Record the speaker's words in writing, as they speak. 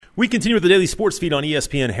We continue with the daily sports feed on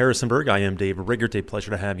ESPN Harrisonburg. I am Dave Riggert. A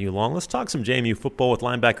pleasure to have you along. Let's talk some JMU football with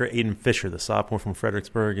linebacker Aiden Fisher, the sophomore from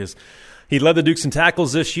Fredericksburg. He led the Dukes in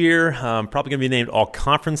tackles this year. Probably going to be named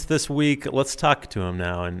All-Conference this week. Let's talk to him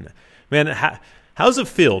now. And man, how's it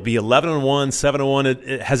feel? Be 11-1,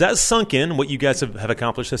 7-1. Has that sunk in what you guys have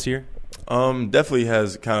accomplished this year? Definitely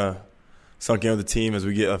has kind of sunk in with the team as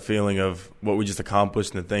we get a feeling of what we just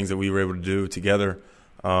accomplished and the things that we were able to do together.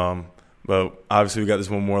 But obviously we got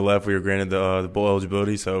this one more left. We were granted the bowl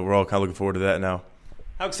eligibility, so we're all kind of looking forward to that now.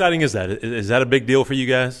 How exciting is that? Is that a big deal for you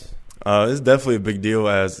guys? It's definitely a big deal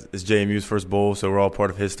as it's JMU's first bowl, so we're all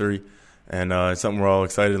part of history, and it's something we're all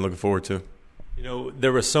excited and looking forward to. You know,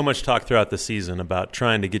 there was so much talk throughout the season about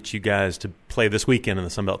trying to get you guys to play this weekend in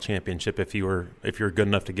the Sun Belt Championship if you were good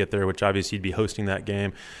enough to get there, which obviously you'd be hosting that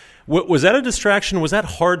game. Was that a distraction? Was that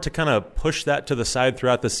hard to kind of push that to the side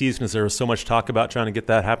throughout the season as there was so much talk about trying to get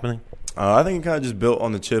that happening? I think it kind of just built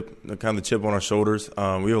on the chip on our shoulders. We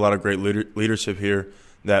have a lot of great leadership here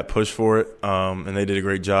that pushed for it, and they did a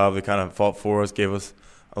great job. They kind of fought for us, gave us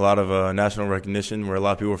a lot of national recognition where a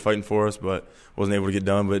lot of people were fighting for us but wasn't able to get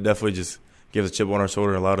done. But it definitely just gave us a chip on our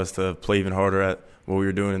shoulder and allowed us to play even harder at what we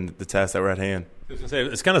were doing and the tasks that were at hand. I was going to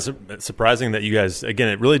say, it's kind of surprising that you guys, again,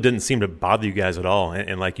 it really didn't seem to bother you guys at all.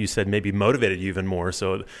 And like you said, maybe motivated you even more.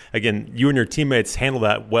 So, again, you and your teammates handle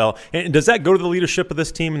that well. And does that go to the leadership of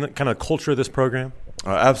this team and the kind of culture of this program?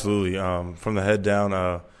 Absolutely. From the head down,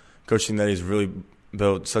 Coach Cignetti's really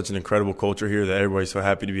built such an incredible culture here that everybody's so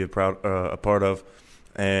happy to be a part of.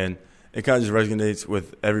 And it kind of just resonates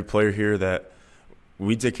with every player here that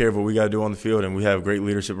we take care of what we got to do on the field, and we have great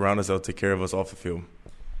leadership around us that will take care of us off the field.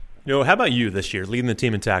 You know, how about you this year, leading the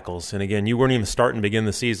team in tackles? And, again, you weren't even starting to begin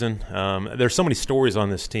the season. There's so many stories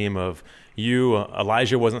on this team of you,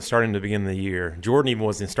 Elijah wasn't starting to begin the year. Jordan even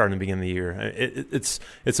wasn't starting to begin the year. It's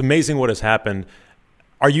amazing what has happened.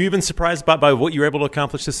 Are you even surprised by what you were able to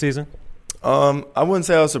accomplish this season? I wouldn't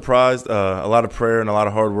say I was surprised. A lot of prayer and a lot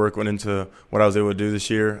of hard work went into what I was able to do this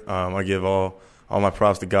year. I give all my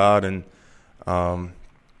props to God, and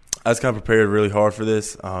I was kind of prepared really hard for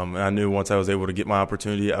this, and I knew once I was able to get my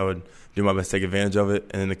opportunity, I would do my best to take advantage of it.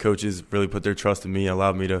 And then the coaches really put their trust in me and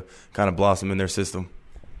allowed me to kind of blossom in their system.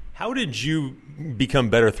 How did you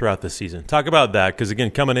become better throughout the season? Talk about that, because,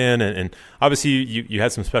 again, coming in and obviously you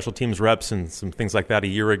had some special teams reps and some things like that a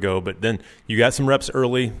year ago, but then you got some reps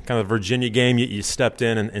early, kind of the Virginia game, you stepped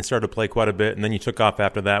in and started to play quite a bit, and then you took off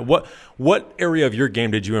after that. What area of your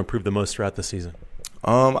game did you improve the most throughout the season?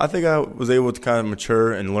 I think I was able to kind of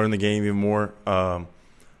mature and learn the game even more, and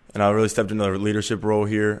I really stepped into a leadership role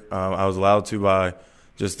here. I was allowed to by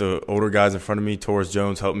just the older guys in front of me. Torres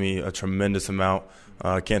Jones helped me a tremendous amount.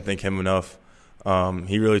 I can't thank him enough.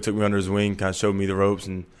 He really took me under his wing, kind of showed me the ropes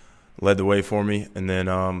and led the way for me. And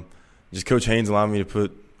then just Coach Haynes allowed me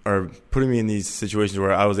to putting me in these situations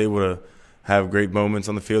where I was able to have great moments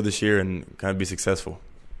on the field this year and kind of be successful.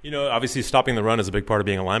 You know, obviously stopping the run is a big part of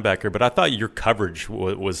being a linebacker, but I thought your coverage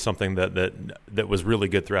was something that was really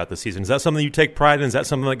good throughout the season. Is that something you take pride in? Is that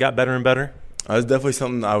something that got better and better? It's definitely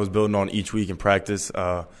something I was building on each week in practice.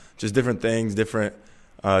 Just different things, different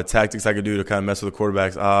tactics I could do to kind of mess with the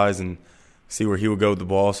quarterback's eyes and see where he would go with the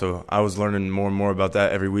ball. So I was learning more and more about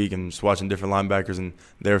that every week and just watching different linebackers and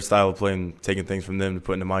their style of play and taking things from them to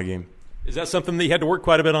put into my game. Is that something that you had to work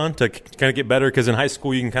quite a bit on to kind of get better? Because in high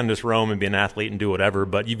school you can kind of just roam and be an athlete and do whatever,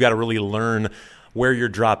 but you've got to really learn where your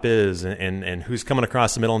drop is and who's coming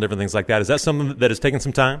across the middle and different things like that. Is that something that has taken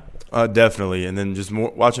some time? Definitely. And then just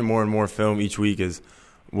watching more and more film each week is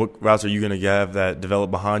what routes are you going to have that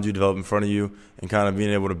develop behind you, develop in front of you, and kind of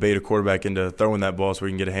being able to bait a quarterback into throwing that ball so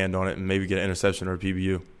we can get a hand on it and maybe get an interception or a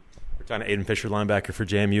PBU. We're talking to Aiden Fisher, linebacker for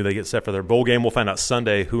JMU. They get set for their bowl game. We'll find out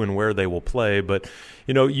Sunday who and where they will play. But,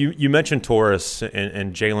 you know, you mentioned Taurus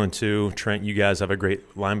and Jalen too. Trent, you guys have a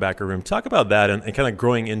great linebacker room. Talk about that and kind of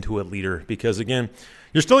growing into a leader because, again,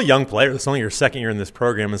 you're still a young player. It's only your second year in this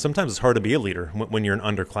program, and sometimes it's hard to be a leader when you're an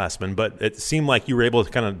underclassman. But it seemed like you were able to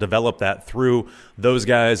kind of develop that through those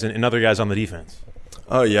guys and other guys on the defense.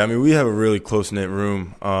 Oh, yeah. I mean, we have a really close-knit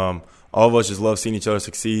room. All of us just love seeing each other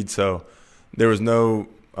succeed. So there was no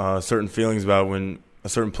certain feelings about when a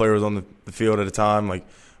certain player was on the field at a time. Like,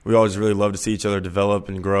 we all just really love to see each other develop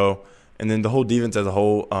and grow. And then the whole defense as a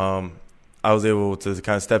whole, I was able to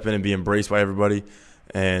kind of step in and be embraced by everybody.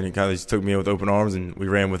 And it kind of just took me in with open arms, and we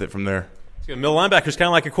ran with it from there. Middle linebacker is kind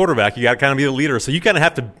of like a quarterback. You got to kind of be the leader, so you kind of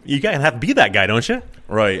have to be that guy, don't you?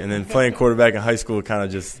 Right. And then playing quarterback in high school kind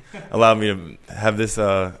of just allowed me to have this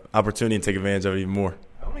opportunity and take advantage of it even more.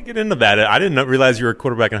 I want to get into that. I didn't realize you were a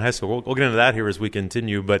quarterback in high school. We'll get into that here as we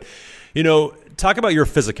continue. But, you know, talk about your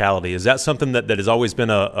physicality. Is that something that has always been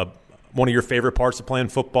a one of your favorite parts of playing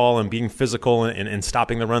football and being physical and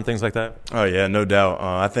stopping the run, things like that? Oh, yeah, no doubt.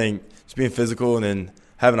 I think just being physical and then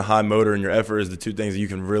having a high motor and your effort is the two things that you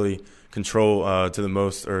can really control to the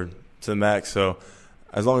most or to the max. So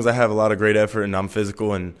as long as I have a lot of great effort and I'm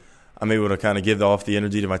physical and I'm able to kind of give off the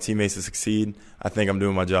energy to my teammates to succeed, I think I'm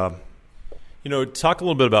doing my job. Talk a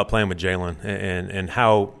little bit about playing with Jalen and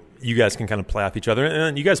how you guys can kind of play off each other.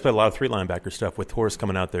 And you guys play a lot of three linebacker stuff with Horace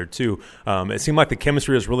coming out there too. It seemed like the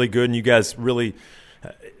chemistry was really good, and you guys really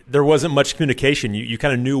there wasn't much communication. You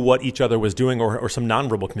kind of knew what each other was doing or some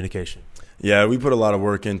nonverbal communication. Yeah, we put a lot of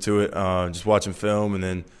work into it, just watching film, and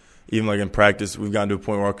then even like in practice, we've gotten to a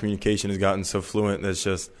point where our communication has gotten so fluent that it's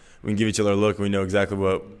just we can give each other a look and we know exactly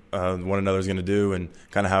what one another is going to do and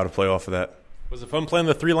kind of how to play off of that. Was it fun playing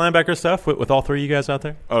the three linebacker stuff with all three of you guys out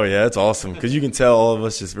there? Oh, yeah, it's awesome because you can tell all of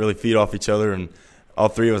us just really feed off each other, and all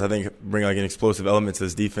three of us, I think, bring like an explosive element to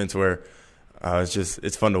this defense where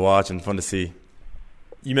it's fun to watch and fun to see.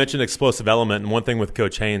 You mentioned explosive element, and one thing with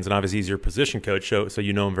Coach Haynes, and obviously he's your position coach, so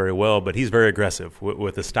you know him very well, but he's very aggressive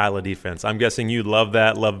with the style of defense. I'm guessing you love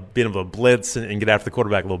that, love being able to blitz and get after the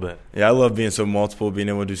quarterback a little bit. Yeah, I love being so multiple, being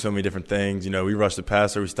able to do so many different things. We rush the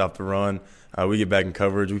passer, we stop the run, we get back in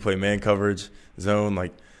coverage, we play man coverage, zone.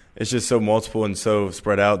 Like, it's just so multiple and so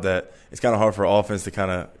spread out that it's kind of hard for offense to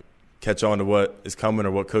kind of catch on to what is coming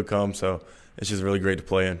or what could come. So it's just really great to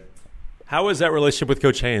play in. How is that relationship with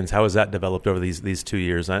Coach Haynes? How has that developed over these 2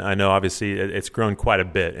 years? I know obviously it's grown quite a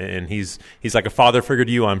bit, and he's like a father figure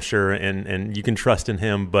to you, I'm sure, and you can trust in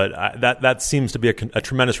him. But that seems to be a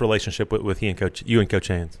tremendous relationship with you and Coach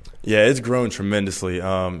Haynes. Yeah, it's grown tremendously.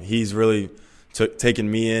 He's really taken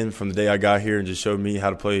me in from the day I got here and just showed me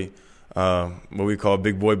how to play what we call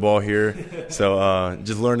big boy ball here. So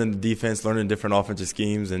just learning the defense, learning different offensive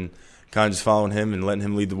schemes, and kind of just following him and letting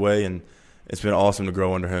him lead the way. And it's been awesome to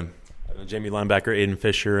grow under him. JMU linebacker Aiden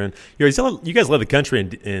Fisher, and you guys led the country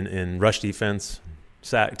in rush defense,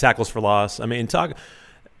 tackles for loss. I mean,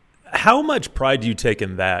 how much pride do you take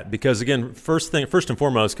in that? Because again, first and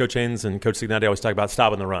foremost, Coach Haynes and Coach Signetti always talk about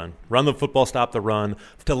stopping the run the football, stop the run.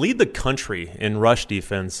 To lead the country in rush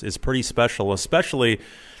defense is pretty special, especially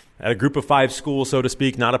at a Group of 5 school, so to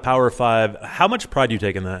speak, not a Power 5. How much pride do you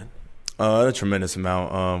take in that? A tremendous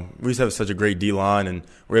amount. We just have such a great D-line, and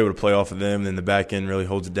we're able to play off of them, and then the back end really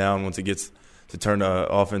holds it down once it gets to turn the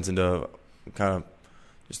offense into kind of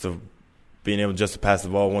just being able just to pass the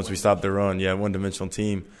ball once we stop their run. Yeah, one-dimensional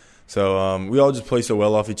team. So we all just play so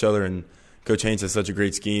well off each other, and Coach Haynes has such a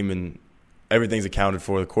great scheme, and everything's accounted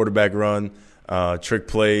for. The quarterback run, trick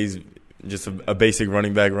plays, just a basic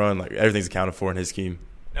running back run, like everything's accounted for in his scheme.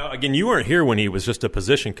 Now, again, you weren't here when he was just a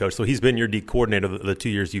position coach, so he's been your D coordinator the 2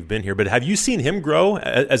 years you've been here. But have you seen him grow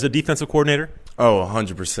as a defensive coordinator? Oh,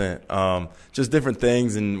 100%. Just different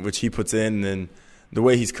things in which he puts in, and then the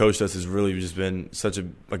way he's coached us has really just been such a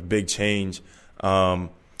big change.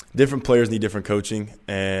 Different players need different coaching,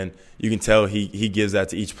 and you can tell he gives that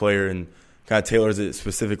to each player and kind of tailors it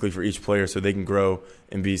specifically for each player so they can grow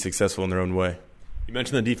and be successful in their own way. You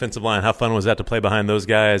mentioned the defensive line. How fun was that to play behind those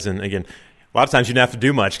guys? And, again, a lot of times you didn't have to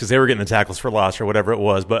do much because they were getting the tackles for loss or whatever it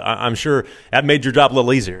was. But I'm sure that made your job a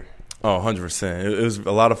little easier. Oh, 100%. It was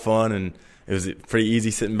a lot of fun, and it was pretty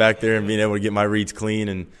easy sitting back there and being able to get my reads clean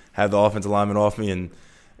and have the offensive lineman off me. And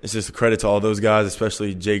it's just a credit to all those guys,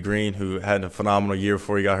 especially Jay Green, who had a phenomenal year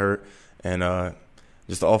before he got hurt. And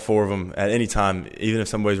just all four of them at any time, even if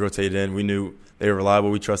somebody's rotated in, we knew they were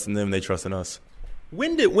reliable. We trusted them, and they trusted us.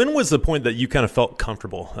 When was the point that you kind of felt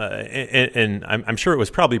comfortable? And I'm sure it was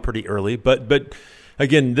probably pretty early, but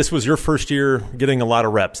again, this was your first year getting a lot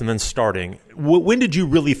of reps and then starting. When did you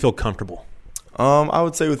really feel comfortable? I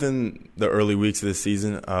would say within the early weeks of this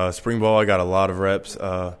season. Spring ball, I got a lot of reps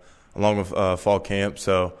along with fall camp,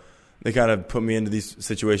 so they kind of put me into these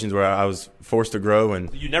situations where I was forced to grow.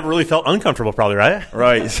 And you never really felt uncomfortable, probably, right?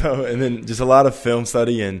 Right. So, and then just a lot of film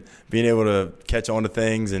study and being able to catch on to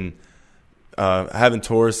things, and having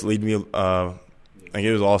Taurus lead me, it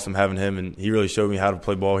was awesome having him, and he really showed me how to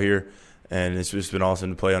play ball here, and it's just been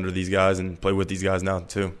awesome to play under these guys and play with these guys now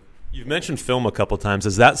too. You've mentioned film a couple times.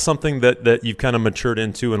 Is that something that you've kind of matured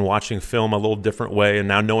into and watching film a little different way and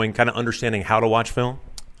now knowing, kind of understanding how to watch film?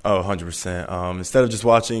 Oh, 100%. Instead of just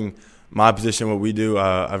watching my position, what we do,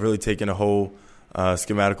 I've really taken a whole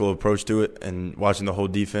schematical approach to it and watching the whole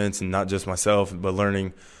defense, and not just myself, but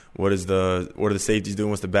learning what are the safeties doing,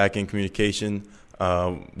 what's the back end communication,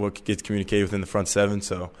 what gets communicated within the front seven.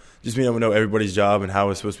 So just being able to know everybody's job and how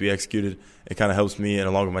it's supposed to be executed, it kind of helps me, and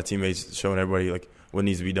along with my teammates, showing everybody what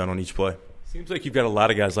needs to be done on each play. Seems like you've got a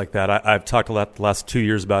lot of guys like that. I've talked a lot the last 2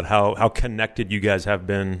 years about how connected you guys have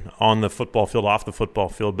been on the football field, off the football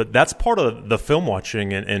field. But that's part of the film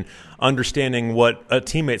watching and understanding what a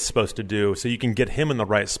teammate's supposed to do so you can get him in the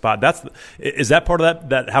right spot. Is that part of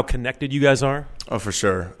that how connected you guys are? Oh, for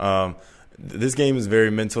sure. This game is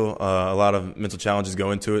very mental. A lot of mental challenges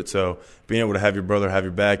go into it. So being able to have your brother have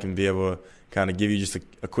your back and be able to kind of give you just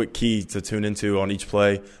a quick key to tune into on each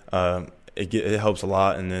play, it helps a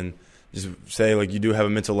lot. And then just say, like, you do have a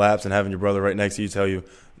mental lapse and having your brother right next to you tell you,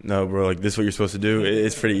 no, bro, like, this is what you're supposed to do.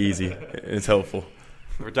 It's pretty easy. It's helpful.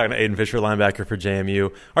 We're talking to Aiden Fisher, linebacker for JMU.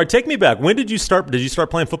 All right, take me back. When did you start? Did you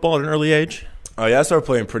start playing football at an early age? Yeah, I started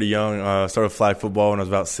playing pretty young. I started flag football when I was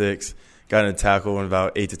about 6. Got into tackle when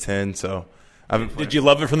about 8 to 10. So did you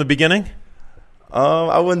love it from the beginning?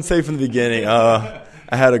 I wouldn't say from the beginning. I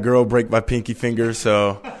had a girl break my pinky finger,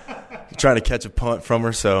 so trying to catch a punt from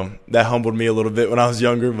her. So that humbled me a little bit when I was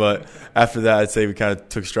younger. But after that, I'd say we kind of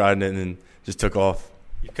took stride in it and then just took off.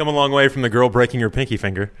 You've come a long way from the girl breaking your pinky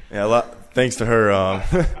finger. Yeah, a lot. Thanks to her. A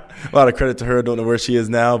lot of credit to her. I don't know where she is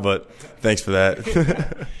now, but thanks for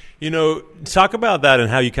that. Talk about that and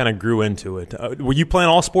how you kind of grew into it. Were you playing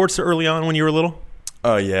all sports early on when you were little?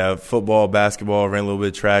 Oh, yeah. Football, basketball, ran a little bit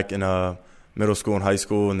of track in middle school and high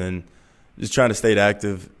school, and then just trying to stay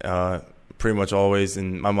active pretty much always.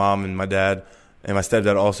 And my mom and my dad and my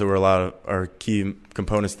stepdad also were are key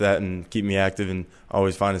components to that and keep me active and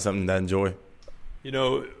always finding something that I enjoy.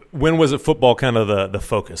 When was it football kind of the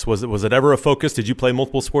focus? Was it ever a focus? Did you play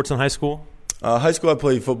multiple sports in high school? High school, I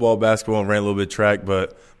played football, basketball, and ran a little bit of track.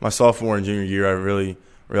 But my sophomore and junior year, I really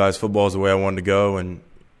realized football is the way I wanted to go and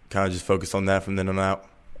kind of just focused on that from then on out.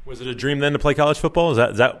 Was it a dream then to play college football? Was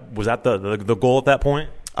that the goal at that point?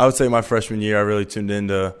 I would say my freshman year, I really tuned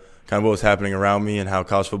into kind of what was happening around me and how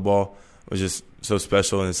college football was just so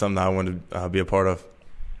special and it's something I wanted to be a part of.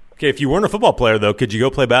 Okay, if you weren't a football player, though, could you go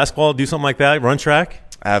play basketball, do something like that, run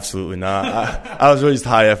track? Absolutely not. I was really just a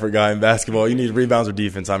high-effort guy in basketball. You need rebounds or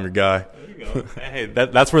defense, I'm your guy. There you go. Hey,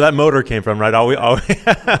 that's where that motor came from, right? We're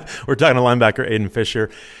talking to linebacker Aiden Fisher.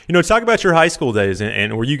 Talk about your high school days,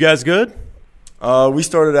 and were you guys good? We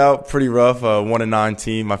started out pretty rough, 1-9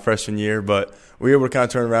 team my freshman year, but we were able to kind of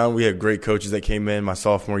turn around. We had great coaches that came in my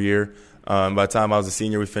sophomore year. By the time I was a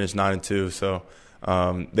senior, we finished 9-2. So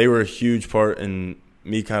they were a huge part in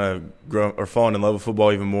me kind of falling in love with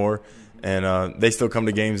football even more. And they still come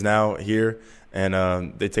to games now here,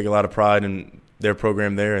 and they take a lot of pride in their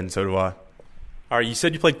program there, and so do I. All right, you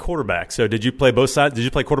said you played quarterback. So did you play both sides? Did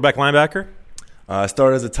you play quarterback, linebacker? I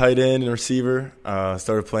started as a tight end and receiver.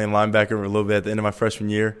 Started playing linebacker for a little bit at the end of my freshman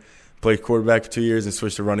year. Played quarterback for 2 years and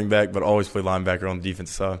switched to running back, but always played linebacker on the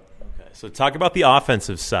defensive side. Okay, so talk about the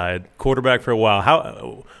offensive side. Quarterback for a while.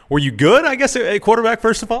 How were you good, I guess, at quarterback,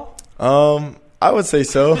 first of all? I would say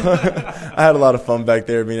so. I had a lot of fun back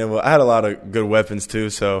there. I had a lot of good weapons too.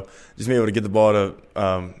 So just being able to get the ball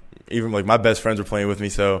to even like my best friends were playing with me.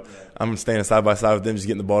 So I'm standing side by side with them, just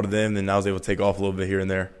getting the ball to them. And I was able to take off a little bit here and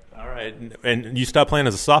there. All right. And you stopped playing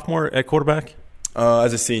as a sophomore at quarterback?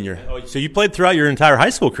 As a senior. Oh, so you played throughout your entire high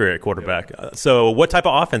school career at quarterback. So what type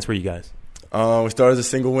of offense were you guys? We started as a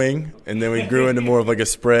single wing, and then we grew into more of like a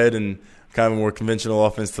spread and kind of a more conventional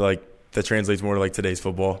offense that translates more to like today's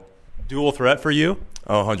football. Dual threat for you?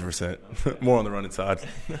 Oh, 100%. More on the running side.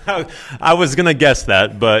 I was going to guess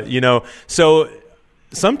that, but so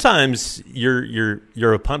sometimes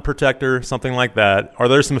you're a punt protector, something like that. Are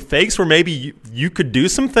there some fakes where maybe you could do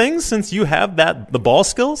some things since you have the ball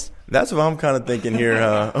skills? That's what I'm kind of thinking here.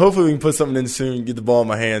 Hopefully we can put something in soon and get the ball in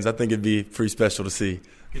my hands. I think it'd be pretty special to see.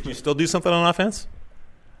 Could you still do something on offense?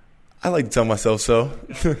 I like to tell myself so.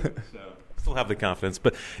 Still have the confidence.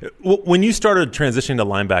 But when you started transitioning to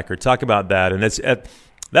linebacker, talk about that. And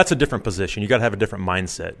that's a different position. You got to have a different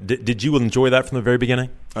mindset. Did you enjoy that from the very beginning?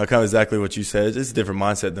 Kind of exactly what you said. It's a different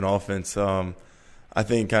mindset than offense. I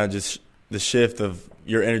think kind of just the shift of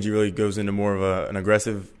your energy really goes into more of an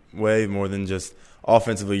aggressive way more than just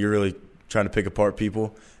offensively. You're really trying to pick apart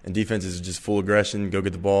people, and defense is just full aggression, go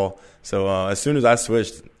get the ball. So as soon as I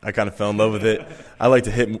switched, I kind of fell in love with it. I like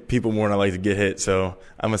to hit people more than I like to get hit, so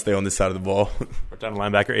I'm going to stay on this side of the ball. We're talking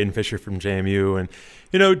linebacker Aiden Fisher from JMU.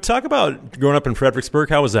 And, talk about growing up in Fredericksburg.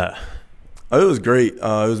 How was that? Oh, it was great. It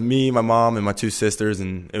was me, my mom, and my 2 sisters,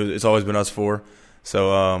 and it's always been us 4.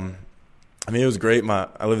 So, it was great. I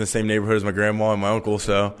live in the same neighborhood as my grandma and my uncle,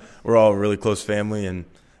 so we're all a really close family, and,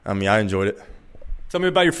 I enjoyed it. Tell me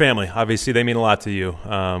about your family. Obviously, they mean a lot to you.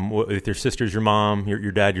 With your sisters, your mom,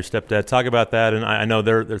 your dad, your stepdad. Talk about that. And I know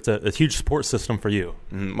there's a huge support system for you.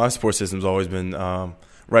 My support system's always been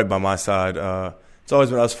right by my side. It's always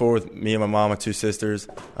been us 4 with me and my mom and 2 sisters.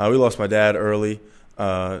 We lost my dad early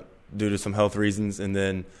due to some health reasons. And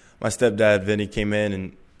then my stepdad, Vinny, came in,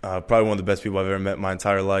 and probably one of the best people I've ever met in my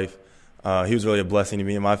entire life. He was really a blessing to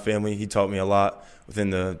me and my family. He taught me a lot within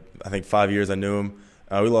the, I think, 5 years I knew him.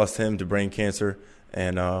 We lost him to brain cancer,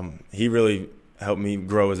 and he really helped me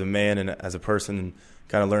grow as a man and as a person and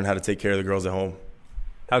kind of learn how to take care of the girls at home.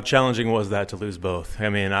 How challenging was that to lose both? I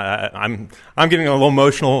mean, I'm getting a little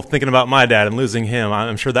emotional thinking about my dad and losing him.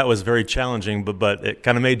 I'm sure that was very challenging, but it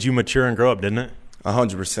kind of made you mature and grow up, didn't it?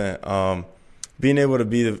 100%. Being able to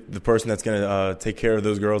be the person that's going to take care of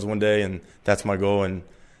those girls one day, and that's my goal, and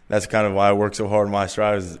that's kind of why I work so hard and why I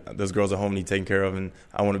strive is those girls at home need taken care of, and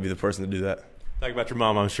I want to be the person to do that. Talk about your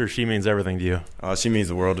mom. I'm sure she means everything to you. She means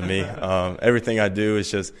the world to me. Everything I do is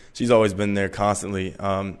just she's always been there constantly.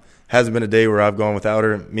 Hasn't been a day where I've gone without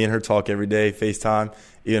her. Me and her talk every day, FaceTime.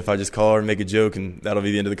 Even if I just call her and make a joke, and that'll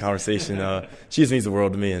be the end of the conversation. She just means the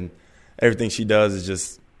world to me, and everything she does is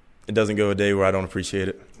just it doesn't go a day where I don't appreciate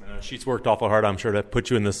it. She's worked awful hard, I'm sure, to put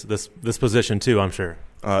you in this position too. I'm sure.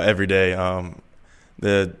 Every day,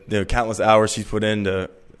 the countless hours she's put in to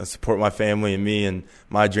support my family and me and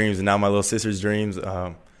my dreams, and now my little sister's dreams.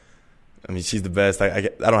 I mean, she's the best. I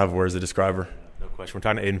don't have words to describe her. No question. We're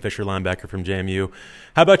talking to Aiden Fisher, linebacker from JMU.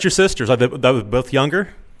 How about your sisters? Are they both younger?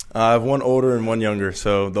 I have one older and one younger.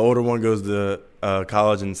 So the older one goes to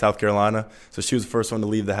college in South Carolina. So she was the first one to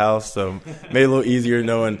leave the house. So made it a little easier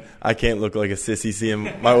knowing I can't look like a sissy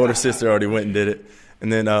seeing my older sister already went and did it.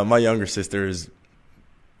 And then my younger sister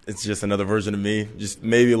it's just another version of me. Just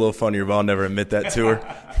maybe a little funnier, but I'll never admit that to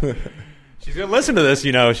her. She's going to listen to this,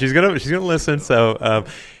 She's going to listen. So,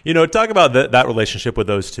 talk about that relationship with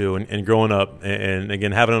those two and growing up and,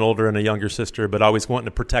 again, having an older and a younger sister, but always wanting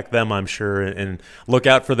to protect them, I'm sure, and look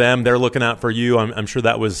out for them. They're looking out for you. I'm sure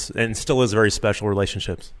that was and still is very special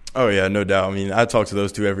relationships. Oh, yeah, no doubt. I mean, I talk to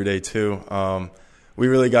those two every day, too. We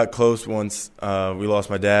really got close once we lost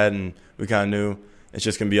my dad, and we kind of knew it's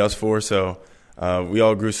just going to be us four. So we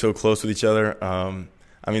all grew so close with each other.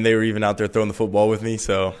 I mean, they were even out there throwing the football with me.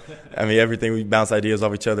 So, I mean, everything, we bounce ideas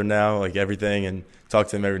off each other now, like everything, and talk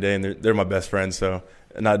to them every day. And they're my best friends. So,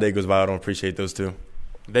 not a day goes by I don't appreciate those two.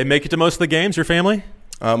 They make it to most of the games, your family?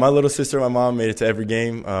 My little sister and my mom made it to every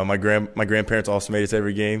game. My grandparents also made it to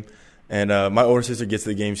every game. And my older sister gets to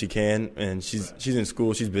the game she can. And she's in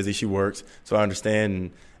school. She's busy. She works. So, I understand.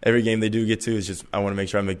 And every game they do get to is just I want to make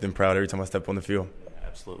sure I make them proud every time I step on the field.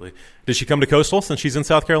 Absolutely. Did she come to Coastal since she's in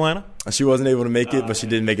South Carolina? She wasn't able to make it, but she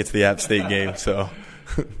did make it to the App State game. So,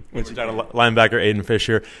 linebacker Aiden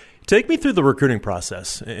Fisher, take me through the recruiting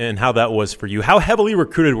process and how that was for you. How heavily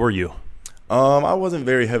recruited were you? I wasn't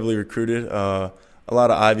very heavily recruited. A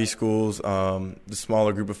lot of Ivy schools, the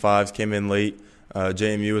smaller group of fives came in late.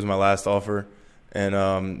 JMU was my last offer,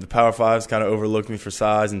 and the Power Fives kind of overlooked me for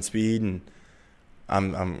size and speed, and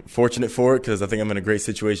I'm fortunate for it because I think I'm in a great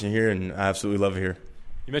situation here, and I absolutely love it here.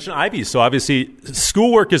 You mentioned Ivy, so obviously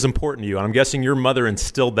schoolwork is important to you, and I'm guessing your mother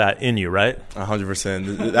instilled that in you, right?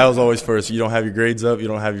 100%. That was always first. You don't have your grades up, you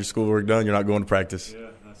don't have your schoolwork done, you're not going to practice. Yeah,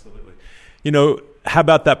 absolutely. How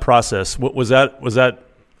about that process? Was that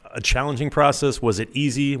a challenging process? Was it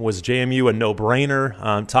easy? Was JMU a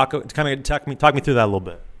no-brainer? Talk me through that a little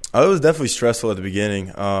bit. It was definitely stressful at the beginning,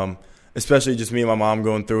 especially just me and my mom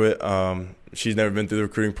going through it. She's never been through the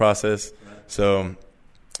recruiting process, so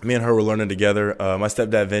me and her were learning together. My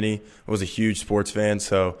stepdad, Vinny, was a huge sports fan,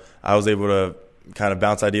 so I was able to kind of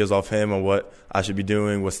bounce ideas off him on what I should be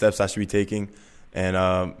doing, what steps I should be taking.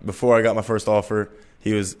 And before I got my first offer,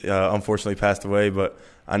 he was unfortunately passed away, but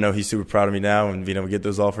I know he's super proud of me now and being able to get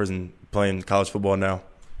those offers and playing college football now.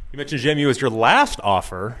 You mentioned JMU as your last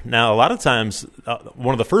offer. Now, a lot of times,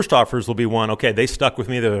 one of the first offers will be one, okay, they stuck with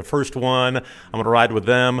me. They're the first one. I'm going to ride with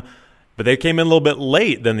them. But they came in a little bit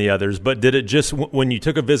late than the others. But did it just, when you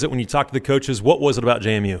took a visit, when you talked to the coaches, what was it about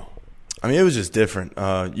JMU? I mean, it was just different.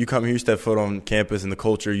 You come here, you step foot on campus, and the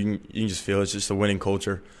culture, you can just feel it's just a winning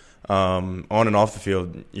culture. On and off the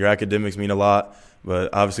field, your academics mean a lot.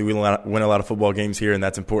 But obviously we win a lot of football games here, and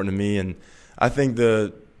that's important to me. And I think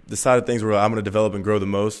the side of things where I'm going to develop and grow the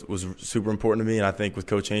most was super important to me. And I think with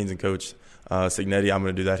Coach Haynes and Coach Signetti, I'm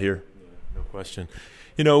going to do that here. Yeah, no question.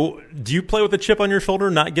 Do you play with a chip on your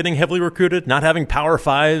shoulder, not getting heavily recruited, not having Power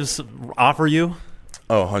Fives offer you?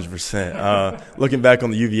 Oh, 100%. Looking back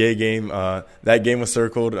on the UVA game, that game was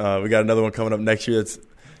circled. We got another one coming up next year that's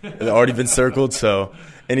already been circled. So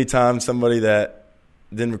anytime somebody that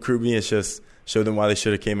didn't recruit me, it's just show them why they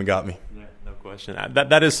should have came and got me. Yeah, no question.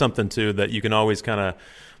 That is something, too, that you can always kind of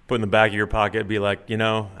put in the back of your pocket and be like,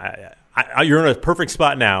 you're in a perfect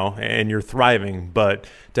spot now and you're thriving, but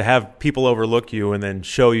to have people overlook you and then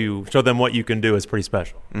show them what you can do is pretty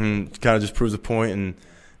special. Kind of just proves a point and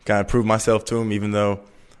kind of prove myself to them, even though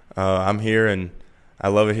I'm here, and I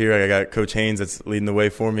love it here. I got Coach Haynes that's leading the way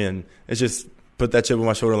for me, and it's just put that chip on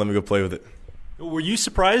my shoulder and let me go play with it. Were you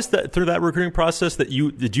surprised that through that recruiting process that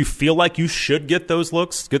did you feel like you should get those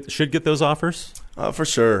looks, should get those offers? For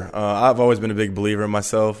sure. I've always been a big believer in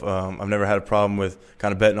myself. I've never had a problem with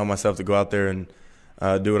kind of betting on myself to go out there and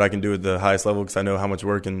do what I can do at the highest level because I know how much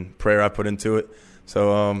work and prayer I put into it.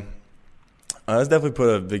 So it's definitely put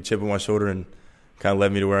a big chip on my shoulder and kind of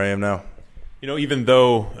led me to where I am now. You know, even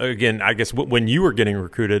though, again, I guess when you were getting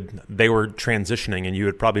recruited, they were transitioning, and you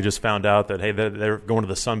had probably just found out that, hey, they're going to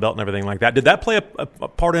the Sun Belt and everything like that. Did that play a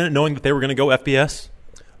part in it, knowing that they were going to go FBS?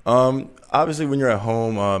 Obviously, when you're at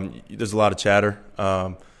home, there's a lot of chatter.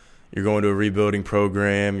 You're going to a rebuilding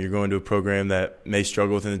program. You're going to a program that may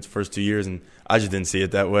struggle within its first 2 years, and I just didn't see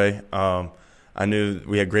it that way. I knew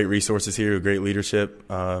we had great resources here, great leadership.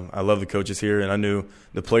 I love the coaches here, and I knew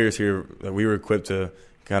the players here that we were equipped to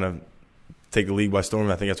kind of take the league by storm,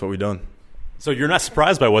 and I think that's what we've done. So you're not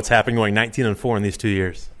surprised by what's happened going 19-4 in these 2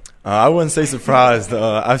 years? I wouldn't say surprised.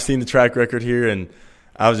 I've seen the track record here, and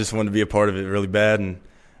I was just wanted to be a part of it really bad, and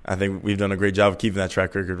I think we've done a great job of keeping that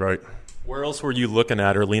track record right. Where else were you looking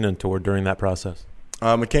at or leaning toward during that process?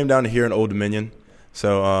 It came down to here in Old Dominion.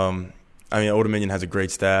 So, Old Dominion has a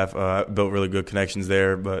great staff. I built really good connections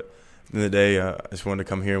there, but at the end of the day, I just wanted to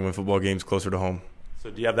come here and win football games closer to home. So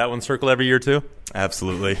do you have that one circled every year too?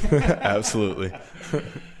 Absolutely. Absolutely.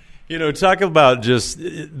 You know, talk about just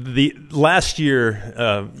the last year,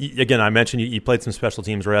 again, I mentioned you played some special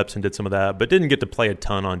teams reps and did some of that, but didn't get to play a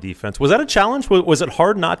ton on defense. Was that a challenge? Was it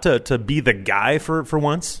hard not to be the guy for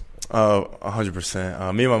once?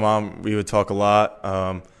 100%. Me and my mom, we would talk a lot.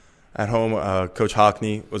 At home, Coach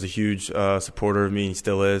Hockney was a huge supporter of me. He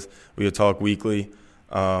still is. We would talk weekly.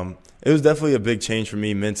 It was definitely a big change for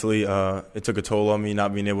me mentally. It took a toll on me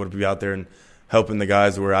not being able to be out there and helping the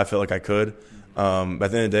guys where I felt like I could. But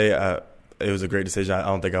at the end of the day, it was a great decision. I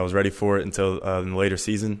don't think I was ready for it until in the later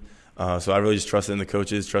season. So I really just trusted in the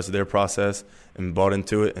coaches, trusted their process, and bought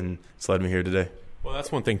into it, and it's led me here today. Well,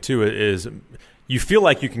 that's one thing, too, is you feel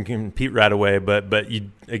like you can compete right away, but you,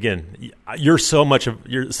 again, you're such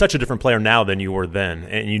a different player now than you were then,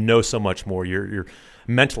 and you know so much more. You're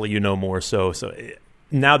mentally, you know more. So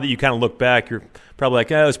now that you kind of look back, you're probably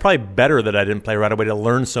like, it was probably better that I didn't play right away to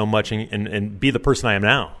learn so much and be the person I am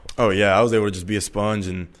now. Oh, yeah. I was able to just be a sponge.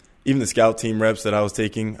 And even the scout team reps that I was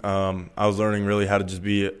taking, I was learning really how to just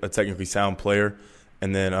be a technically sound player.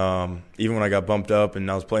 And then even when I got bumped up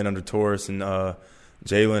and I was playing under Taurus and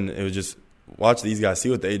Jalen, it was just watch these guys, see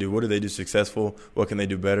what they do. What do they do successful? What can they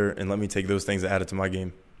do better? And let me take those things and add it to my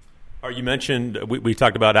game. You mentioned we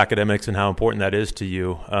talked about academics and how important that is to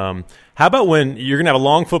you. How about when you're going to have a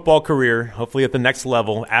long football career, hopefully at the next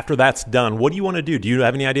level, after that's done, what do you want to do? Do you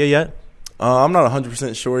have any idea yet? I'm not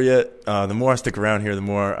 100% sure yet. The more I stick around here, the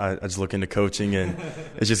more I just look into coaching, and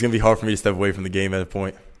it's just going to be hard for me to step away from the game at a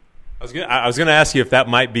point. I was going to ask you if that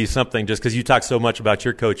might be something, just because you talk so much about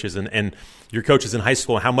your coaches and your coaches in high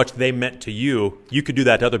school and how much they meant to you. You could do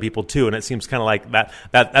that to other people too, and it seems kind of like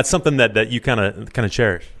that's something that you kind of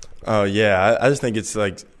cherish. Yeah, I just think it's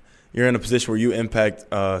like you're in a position where you impact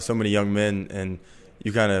so many young men, and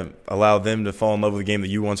you kind of allow them to fall in love with the game that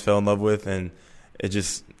you once fell in love with, and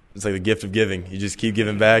it's like the gift of giving. You just keep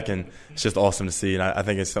giving back, and it's just awesome to see, and I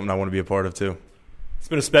think it's something I want to be a part of too. It's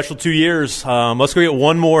been a special 2 years. Let's go get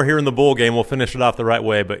one more here in the bowl game. We'll finish it off the right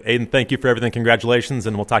way. But, Aiden, thank you for everything. Congratulations,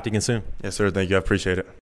 and we'll talk to you again soon. Yes, sir. Thank you. I appreciate it.